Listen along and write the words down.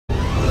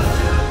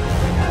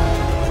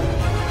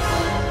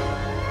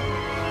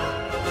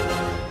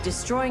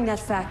Destroying that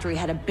factory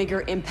had a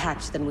bigger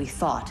impact than we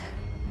thought.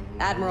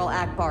 Admiral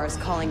Akbar is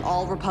calling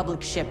all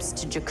Republic ships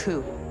to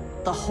Jakku.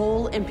 The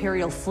whole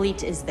Imperial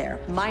fleet is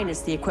there,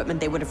 minus the equipment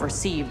they would have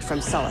received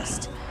from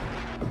Sullust.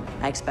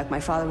 I expect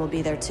my father will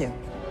be there too.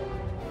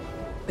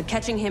 But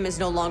catching him is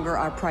no longer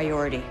our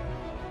priority.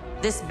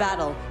 This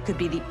battle could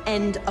be the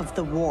end of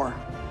the war.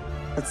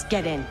 Let's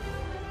get in,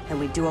 and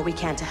we do what we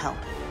can to help.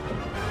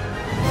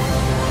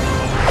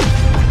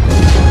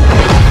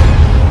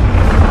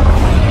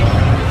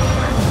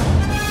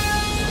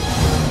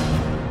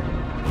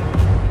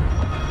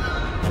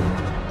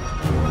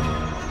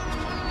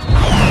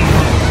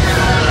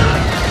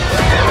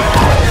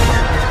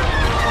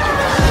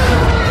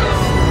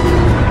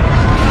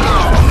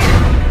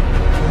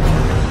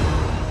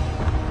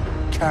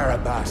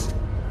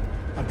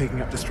 Picking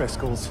up distress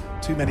calls.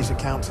 Too many to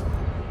count.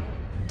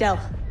 Del,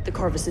 the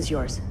Corvus is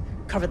yours.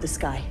 Cover the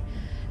sky.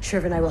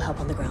 Shriv and I will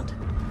help on the ground.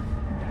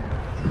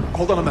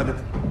 Hold on a moment.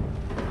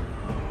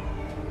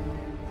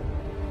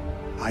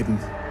 Iden.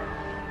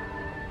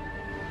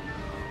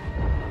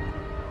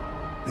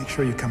 Make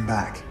sure you come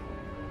back.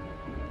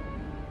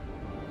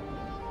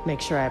 Make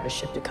sure I have a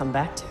ship to come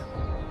back to.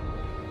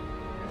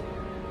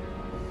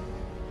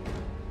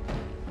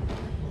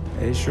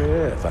 Hey,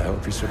 Shriv, I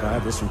hope you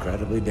survive this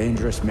incredibly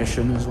dangerous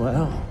mission as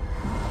well.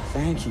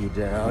 Thank you,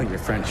 Del. Your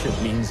friendship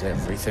means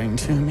everything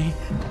to me.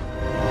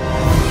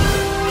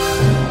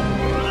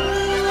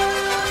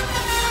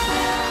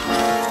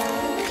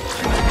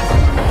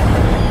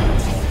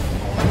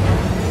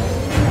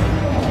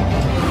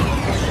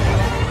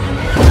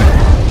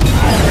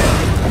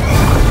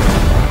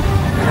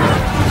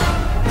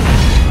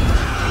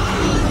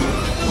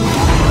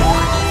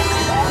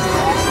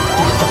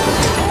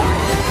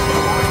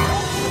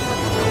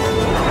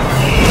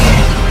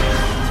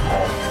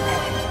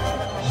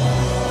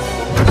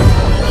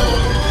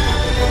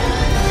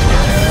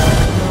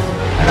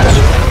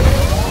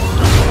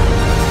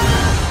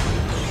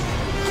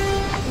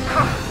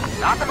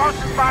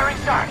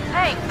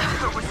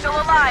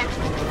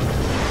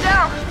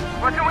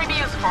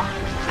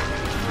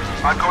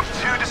 I've got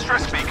 2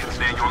 distress beacons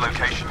near your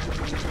location.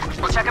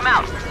 We'll check them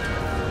out.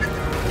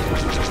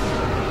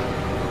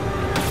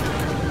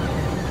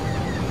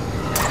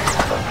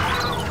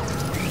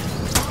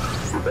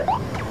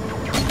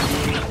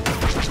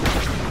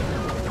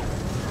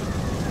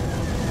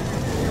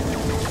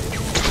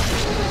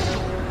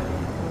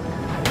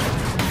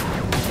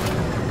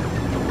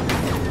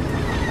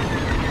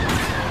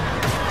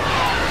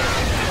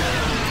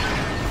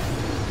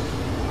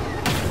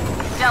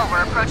 Del,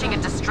 we're approaching a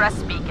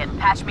distress beacon.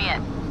 Patch me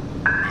in.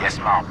 Yes,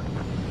 Mom.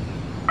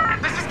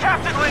 This is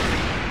Captain Lindsay.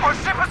 Our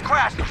ship has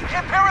crashed.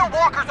 Imperial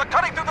walkers are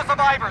cutting through the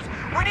survivors.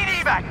 We need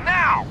evac,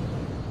 now!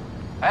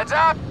 Heads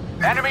up!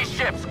 Enemy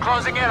ships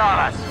closing in on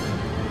us.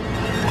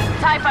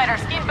 TIE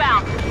fighters,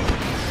 inbound.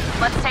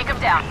 Let's take them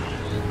down.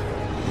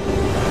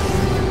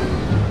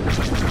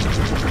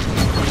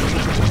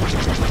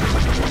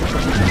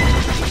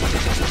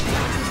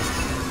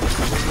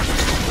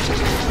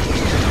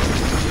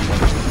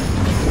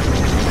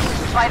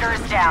 Fighter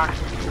is down.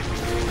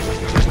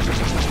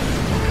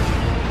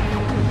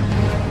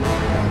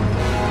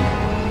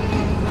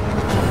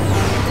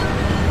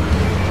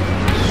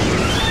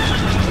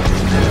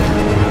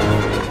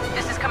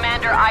 This is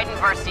Commander Iden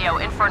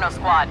Versio, Inferno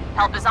Squad.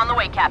 Help is on the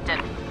way, Captain.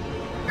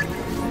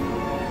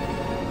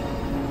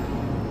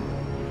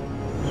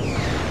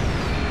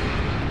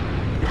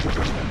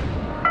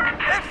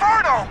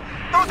 Inferno!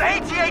 Those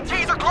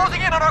AT-ATs are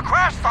closing in on our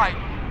crash site!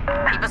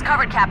 Keep us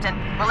covered, Captain.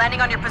 We're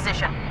landing on your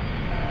position.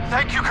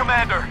 Thank you,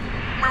 Commander.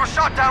 We were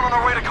shot down on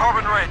our way to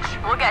Carbon Ridge.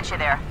 We'll get you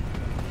there.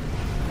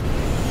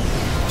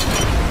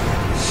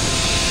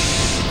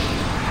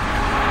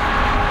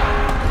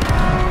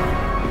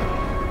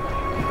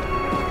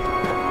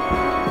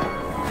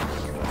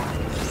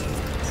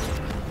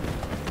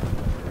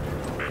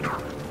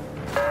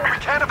 We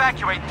can't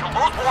evacuate until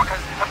those walkers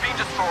have been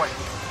destroyed.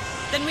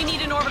 Then we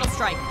need an orbital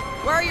strike.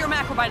 Where are your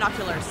macro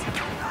binoculars?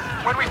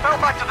 When we fell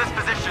back to this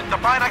position, the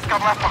binocs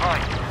got left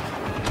behind.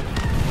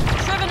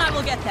 Shriv and I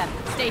will get them.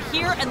 Stay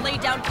here and lay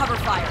down cover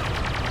fire.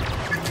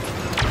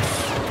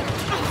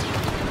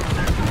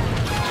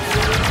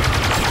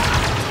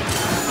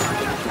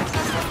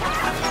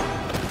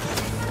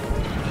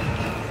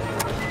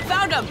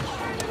 Found him!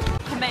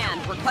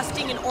 Command,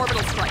 requesting an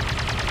orbital strike.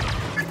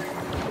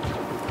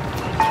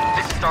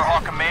 This is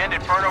Starhawk Command.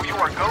 Inferno, you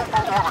are go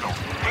for orbital.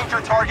 Paint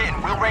your target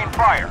and we'll rain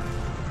fire.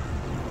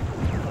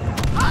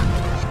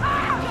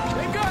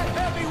 They got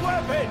heavy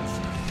weapons!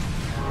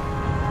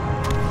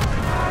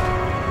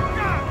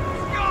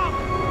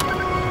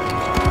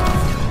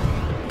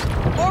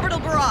 Orbital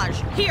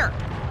barrage, here!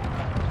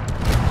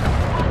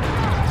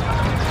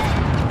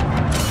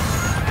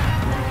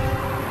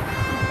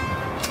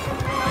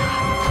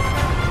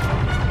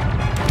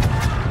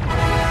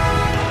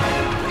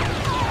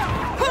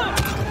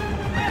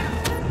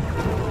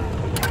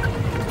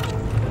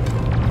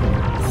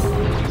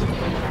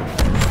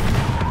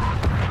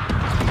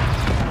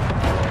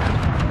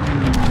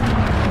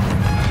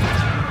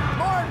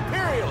 More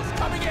Imperials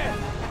coming in!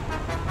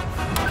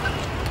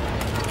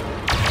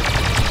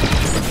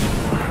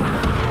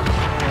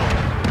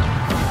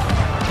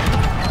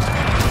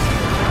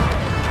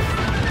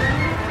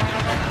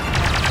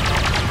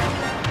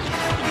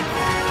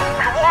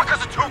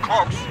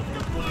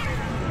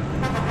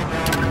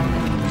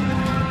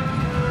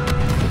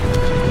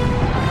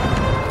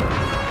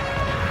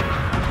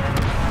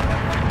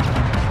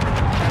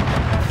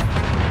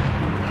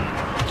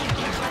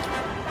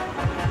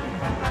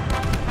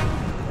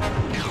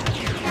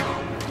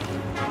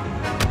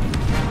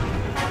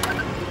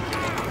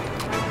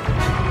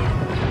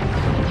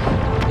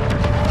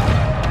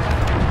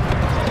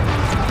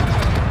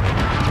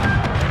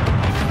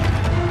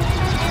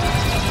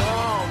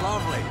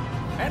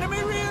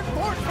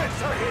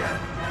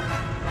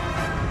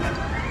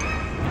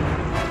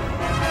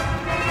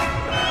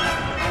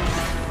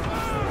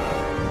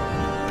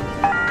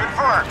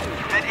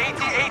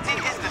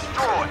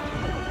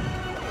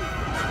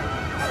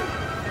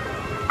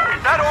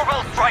 That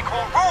orbital strike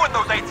will ruin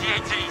those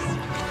AT-ATs!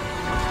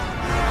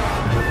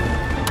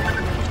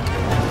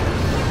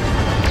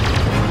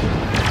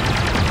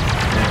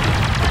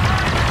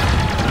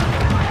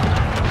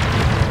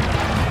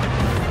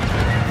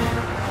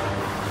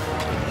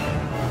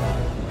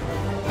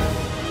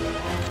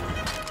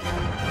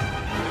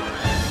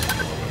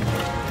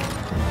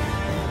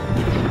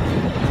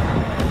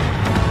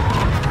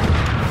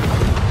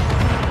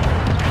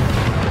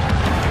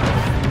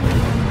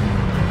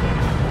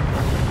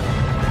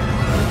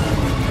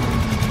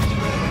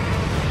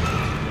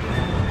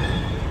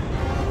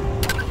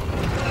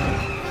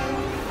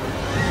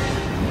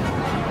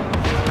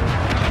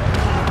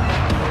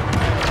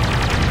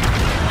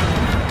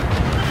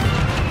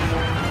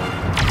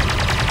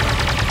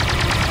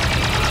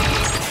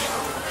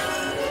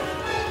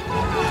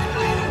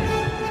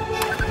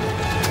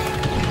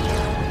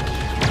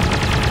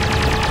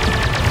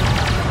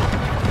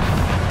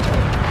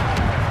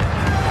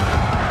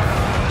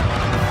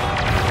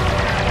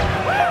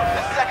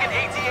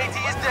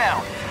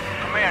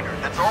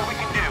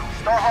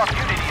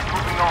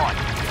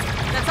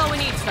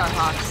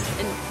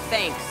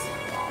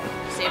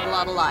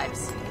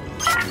 Lives.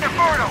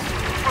 Inferno!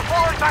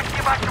 We're back to the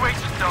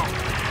evacuation zone!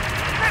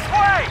 This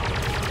way!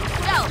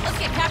 Del, let's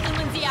get Captain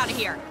Lindsay out of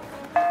here.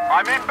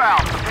 I'm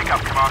inbound for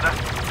pickup, Commander.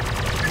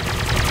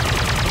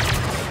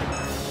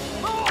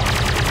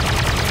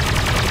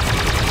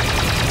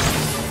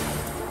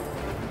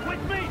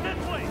 With me,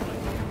 this way!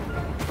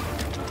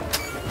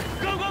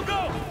 Go, go, go!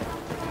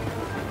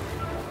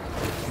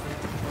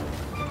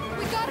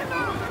 We gotta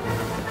move!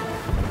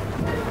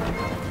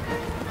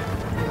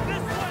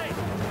 This way!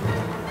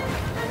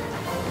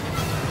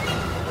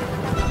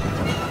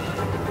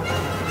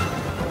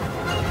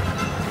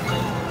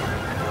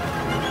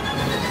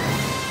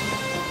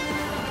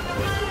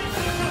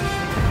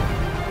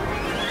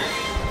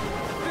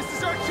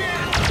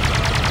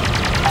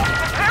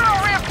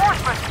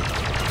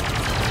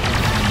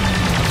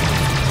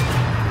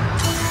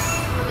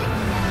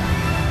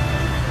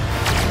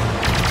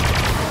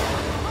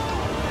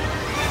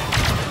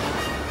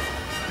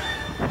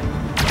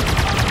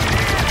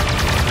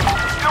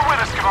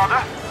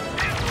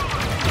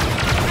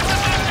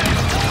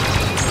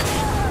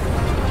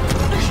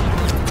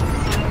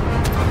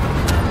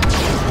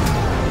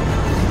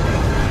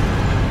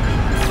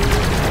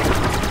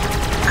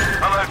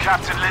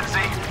 Captain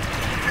Lindsay.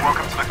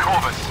 Welcome to the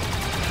Corvus.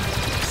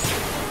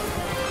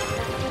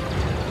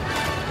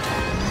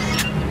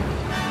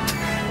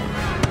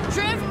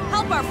 Shriv,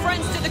 help our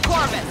friends to the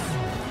Corvus.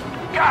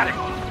 Got it!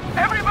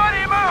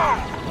 Everybody move!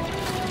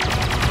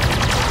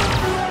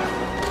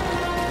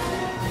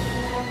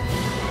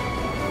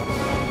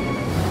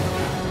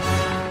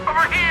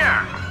 Over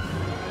here!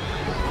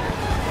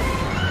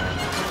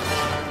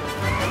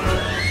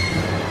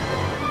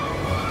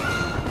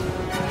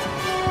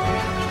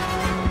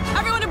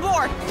 Everyone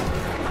aboard!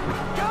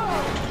 Go!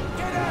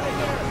 Get out of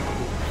here!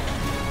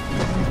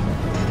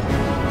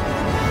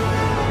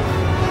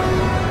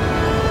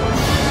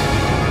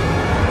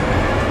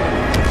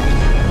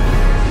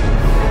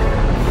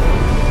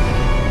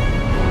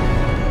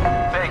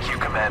 Thank you,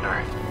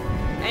 Commander.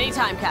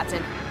 Anytime,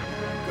 Captain.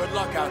 Good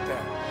luck out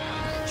there.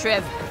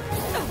 Shriv,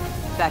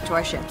 back to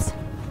our ships.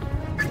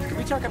 Can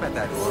we talk about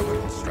that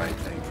orbital strike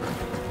thing for a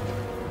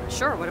minute?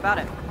 Sure, what about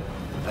it?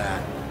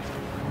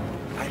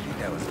 I think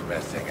that was the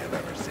best thing I've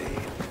ever seen.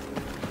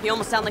 You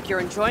almost sound like you're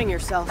enjoying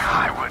yourself.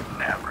 I would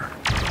never.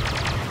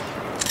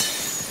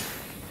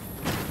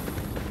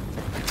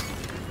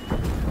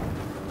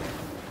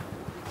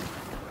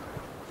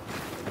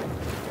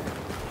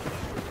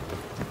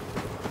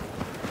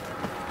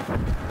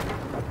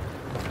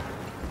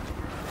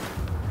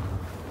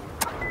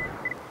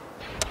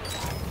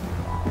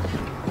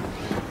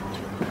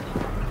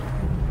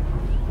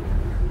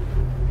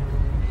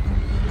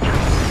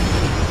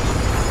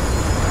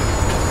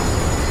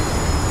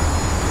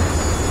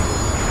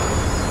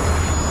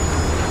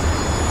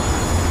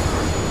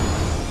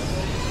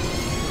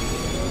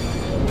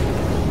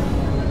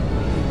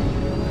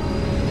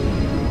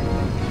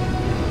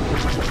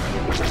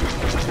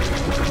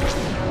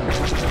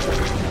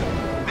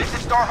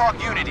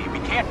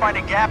 Find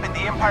a gap in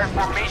the Empire's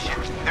formation.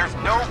 There's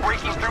no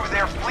breaking through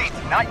their fleet.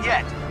 Not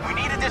yet. We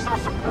need additional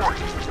support.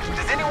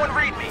 Does anyone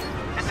read me?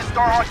 This is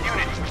Starhawk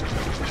Unity.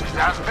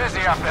 Sounds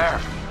busy up there.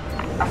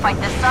 A fight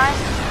this size?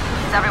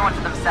 It's everyone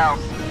for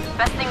themselves.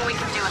 Best thing we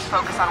can do is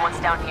focus on what's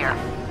down here.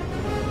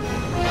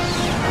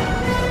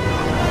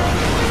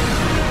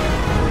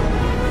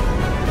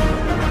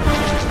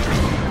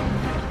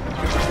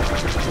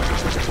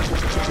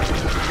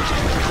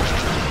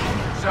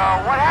 So,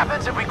 what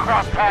happens if we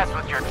cross paths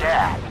with your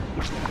dad?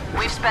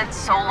 We've spent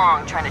so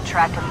long trying to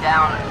track him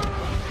down.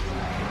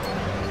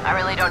 I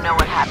really don't know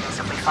what happens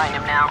if we find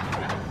him now.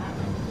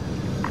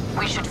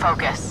 We should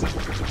focus.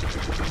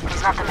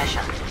 He's not the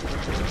mission.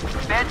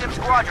 Phantom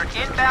Squadron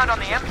inbound on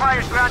the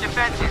Empire's ground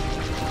defenses.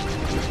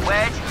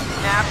 Wedge,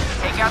 Snap,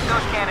 take out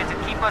those cannons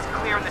and keep us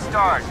clear in the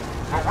stars.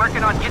 We're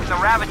working on getting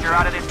the Ravager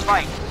out of this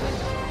fight.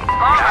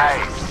 bombers.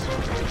 Nice.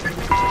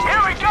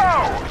 Here we go!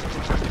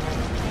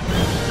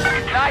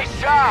 Nice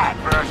shot,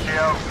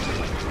 Versio.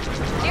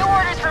 New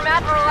orders from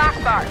Admiral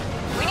Akbar.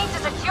 We need to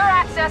secure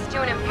access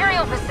to an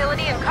Imperial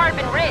facility in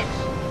Carbon Ridge.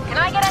 Can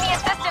I get any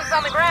assistance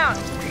on the ground?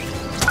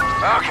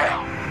 Okay,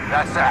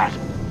 that's that.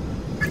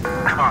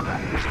 Commander,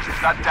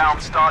 that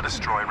downed Star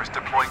Destroyer is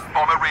deploying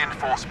bomber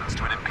reinforcements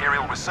to an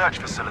Imperial research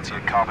facility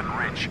at Carbon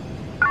Ridge.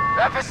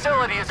 That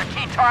facility is a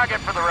key target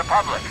for the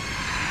Republic.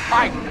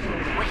 Iden,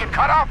 we can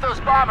cut off those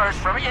bombers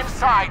from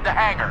inside the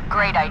hangar.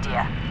 Great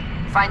idea.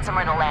 Find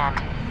somewhere to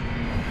land.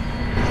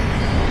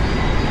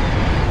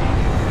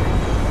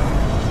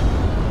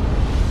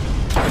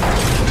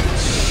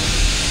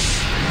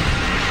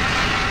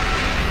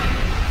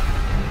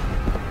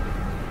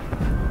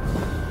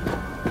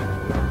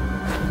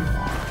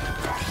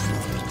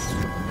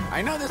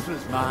 I know this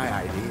was my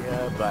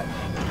idea, but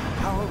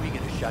how are we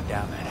gonna shut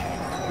down that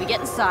hangar? We get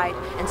inside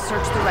and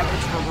search the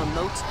wreckage for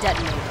remote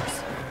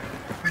detonators.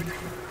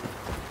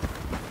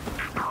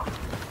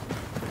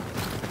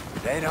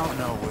 They don't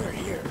know we're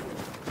here.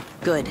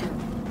 Good.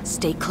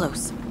 Stay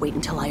close. Wait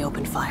until I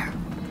open fire.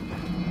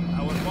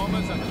 Our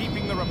bombers are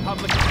keeping the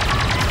Republic...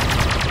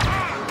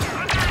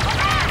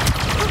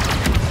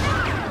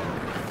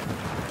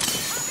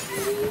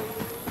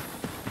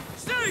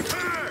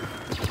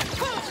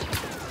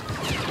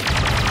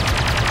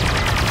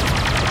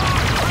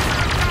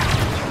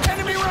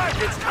 Enemy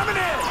rockets coming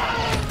in!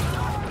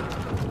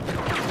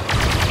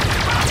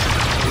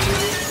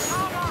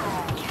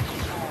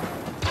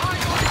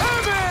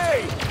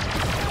 Heavy!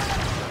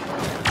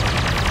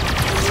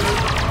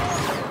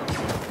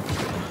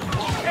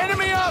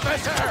 Enemy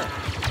officer!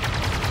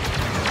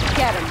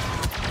 Get him.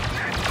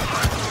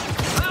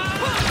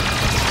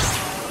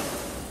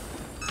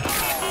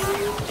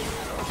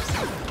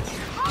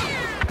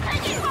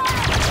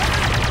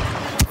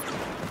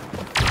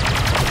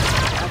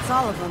 That's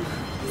all of them.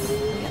 We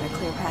got a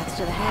clear path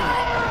to the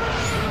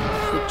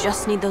hangar. We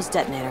just need those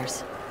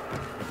detonators.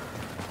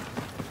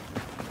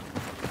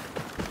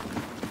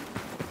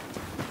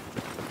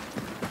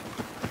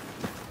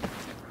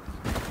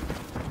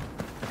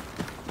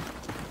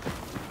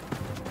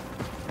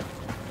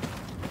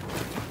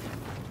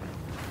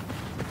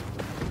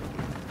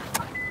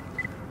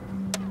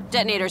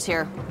 Detonators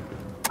here.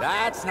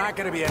 That's not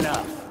gonna be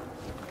enough.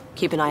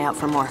 Keep an eye out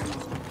for more.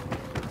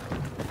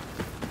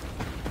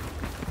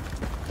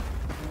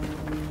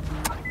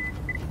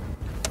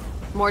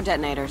 More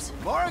detonators.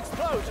 More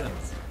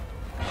explosions!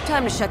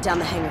 Time to shut down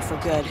the hangar for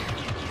good.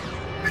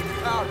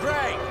 Oh,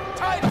 great!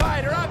 TIE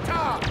fighter up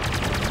top!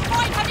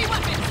 Find heavy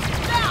weapons!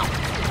 Now!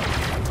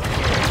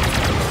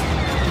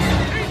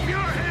 Keep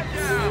your head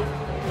down!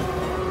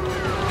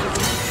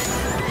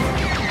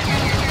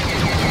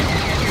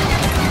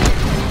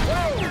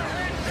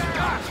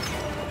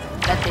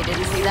 Bet they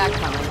didn't see that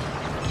coming.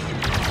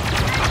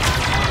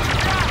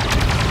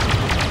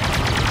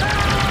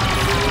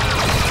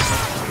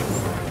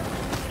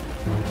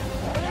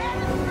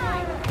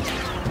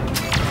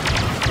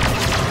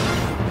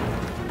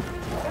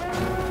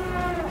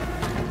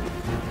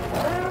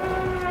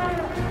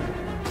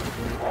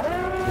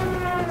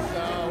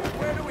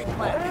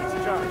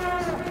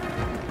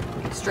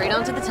 Straight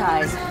onto the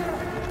ties.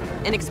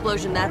 An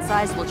explosion that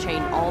size will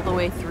chain all the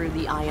way through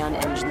the ion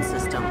engine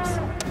systems.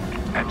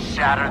 And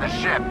shatter the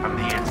ship from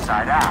the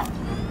inside out.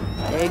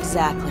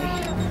 Exactly.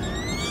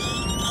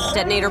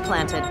 Detonator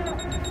planted.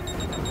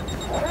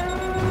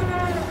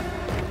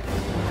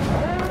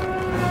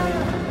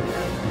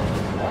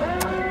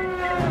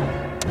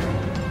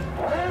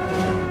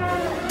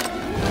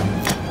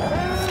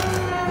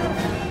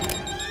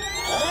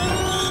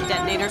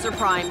 Detonators are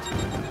primed.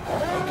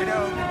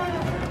 Okey-doke.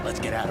 Let's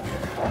get out of here.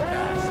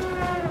 Fast.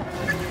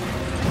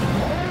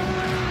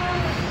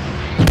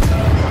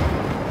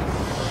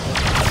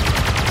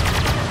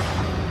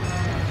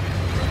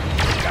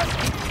 Just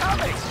keep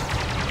coming!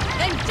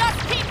 Then just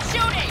keep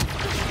shooting!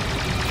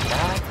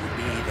 That would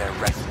be their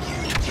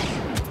rescue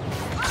team.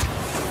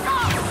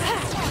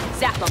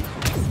 Zap them.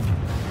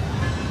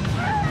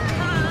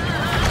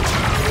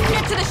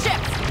 Get to the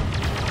ship!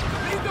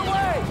 Lead the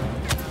way!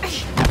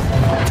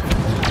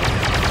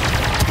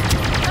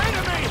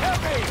 Enemy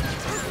heavy!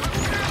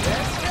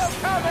 They're still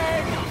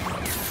coming!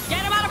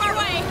 Get him out of our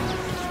way!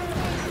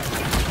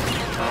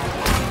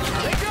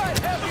 They got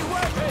heavy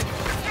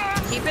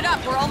weapons! Keep it up,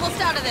 we're almost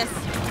out of this.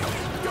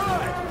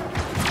 Good!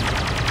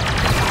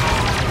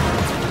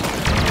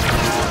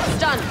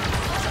 Done.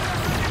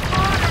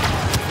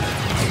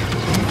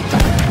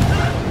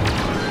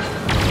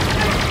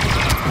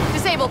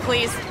 Disable,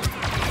 please.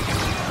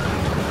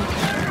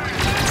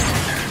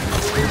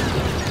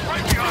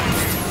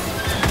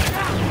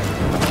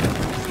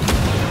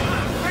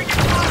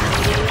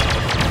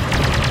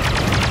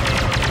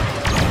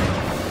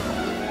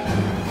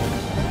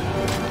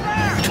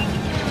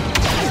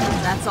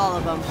 That's all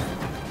of them.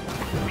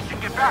 We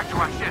should get back to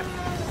our ship.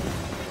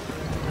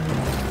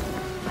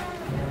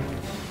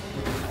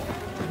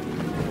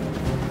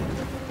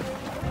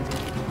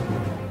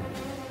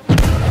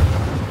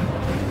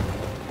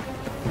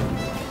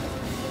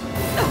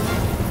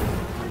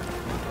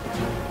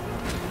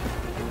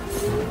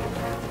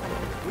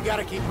 We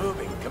gotta keep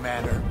moving,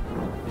 Commander.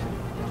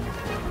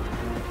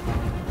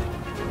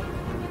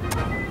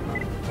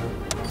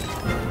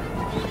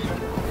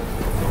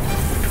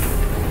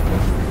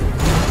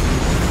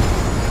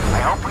 I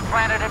hope we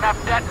planted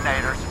enough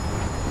detonators.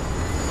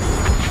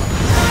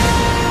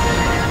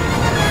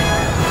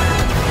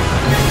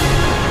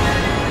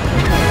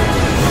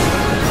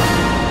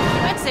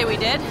 I'd say we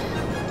did.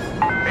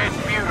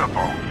 It's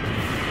beautiful.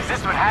 Is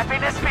this what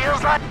happiness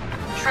feels like?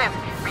 Shriv,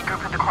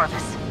 regroup with the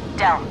Corvus.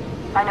 Del,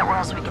 find out where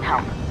else we can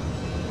help.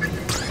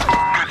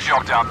 Good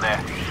job down there.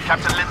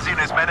 Captain Lindsay and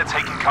his men are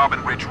taking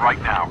Carbon Ridge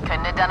right now.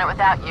 Couldn't have done it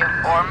without you.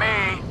 Or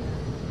me.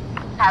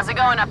 How's it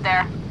going up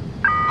there?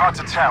 Hard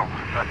to tell,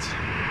 but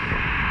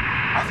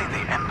I think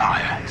the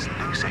Empire is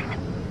losing.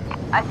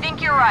 I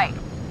think you're right.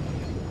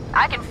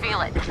 I can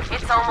feel it.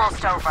 It's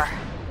almost over.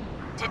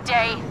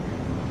 Today,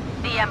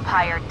 the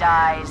Empire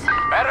dies.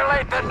 Better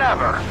late than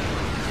never.